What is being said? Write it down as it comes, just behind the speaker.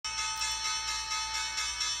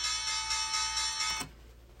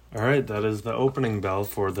All right, that is the opening bell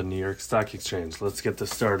for the New York Stock Exchange. Let's get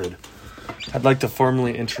this started. I'd like to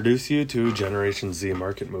formally introduce you to Generation Z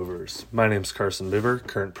Market Movers. My name's Carson Bibber,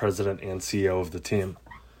 current president and CEO of the team.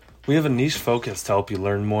 We have a niche focus to help you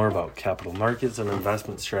learn more about capital markets and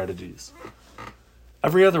investment strategies.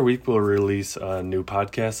 Every other week, we'll release a new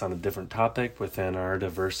podcast on a different topic within our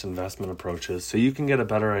diverse investment approaches so you can get a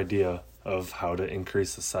better idea of how to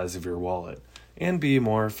increase the size of your wallet and be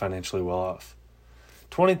more financially well off.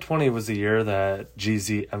 2020 was the year that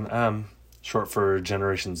GZMM, short for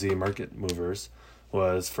Generation Z Market Movers,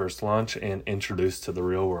 was first launched and introduced to the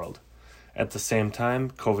real world. At the same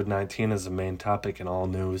time, COVID-19 is the main topic in all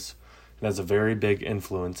news and has a very big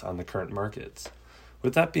influence on the current markets.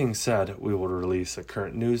 With that being said, we will release a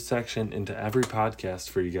current news section into every podcast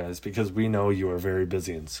for you guys because we know you are very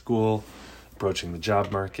busy in school, approaching the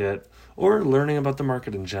job market, or learning about the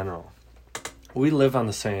market in general. We live on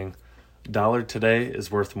the saying, "Dollar today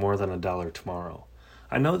is worth more than a dollar tomorrow."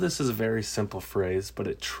 I know this is a very simple phrase, but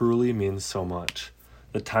it truly means so much.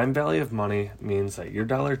 The time value of money means that your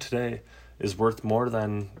dollar today is worth more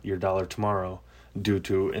than your dollar tomorrow due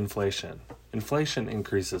to inflation. Inflation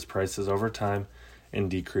increases prices over time and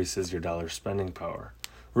decreases your dollar's spending power.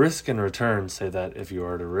 Risk and return say that if you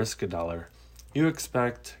are to risk a dollar, you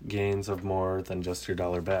expect gains of more than just your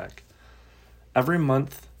dollar back. Every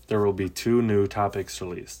month, there will be 2 new topics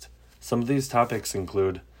released. Some of these topics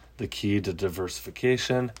include the key to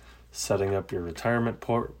diversification, setting up your retirement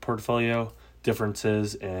portfolio,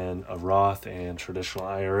 differences in a Roth and traditional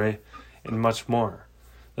IRA, and much more.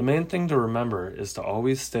 The main thing to remember is to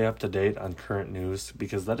always stay up to date on current news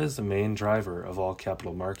because that is the main driver of all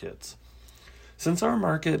capital markets. Since our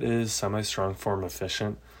market is semi-strong form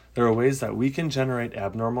efficient, there are ways that we can generate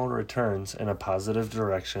abnormal returns in a positive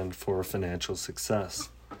direction for financial success.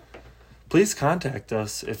 Please contact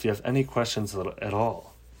us if you have any questions at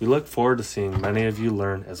all. We look forward to seeing many of you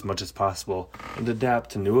learn as much as possible and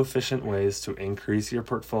adapt to new efficient ways to increase your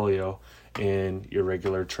portfolio in your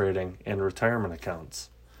regular trading and retirement accounts.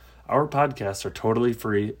 Our podcasts are totally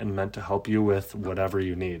free and meant to help you with whatever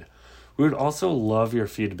you need. We would also love your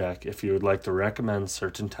feedback if you would like to recommend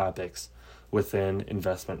certain topics within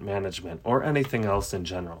investment management or anything else in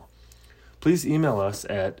general. Please email us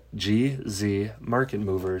at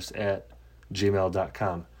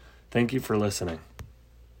gzmarketmovers@gmail.com. Thank you for listening.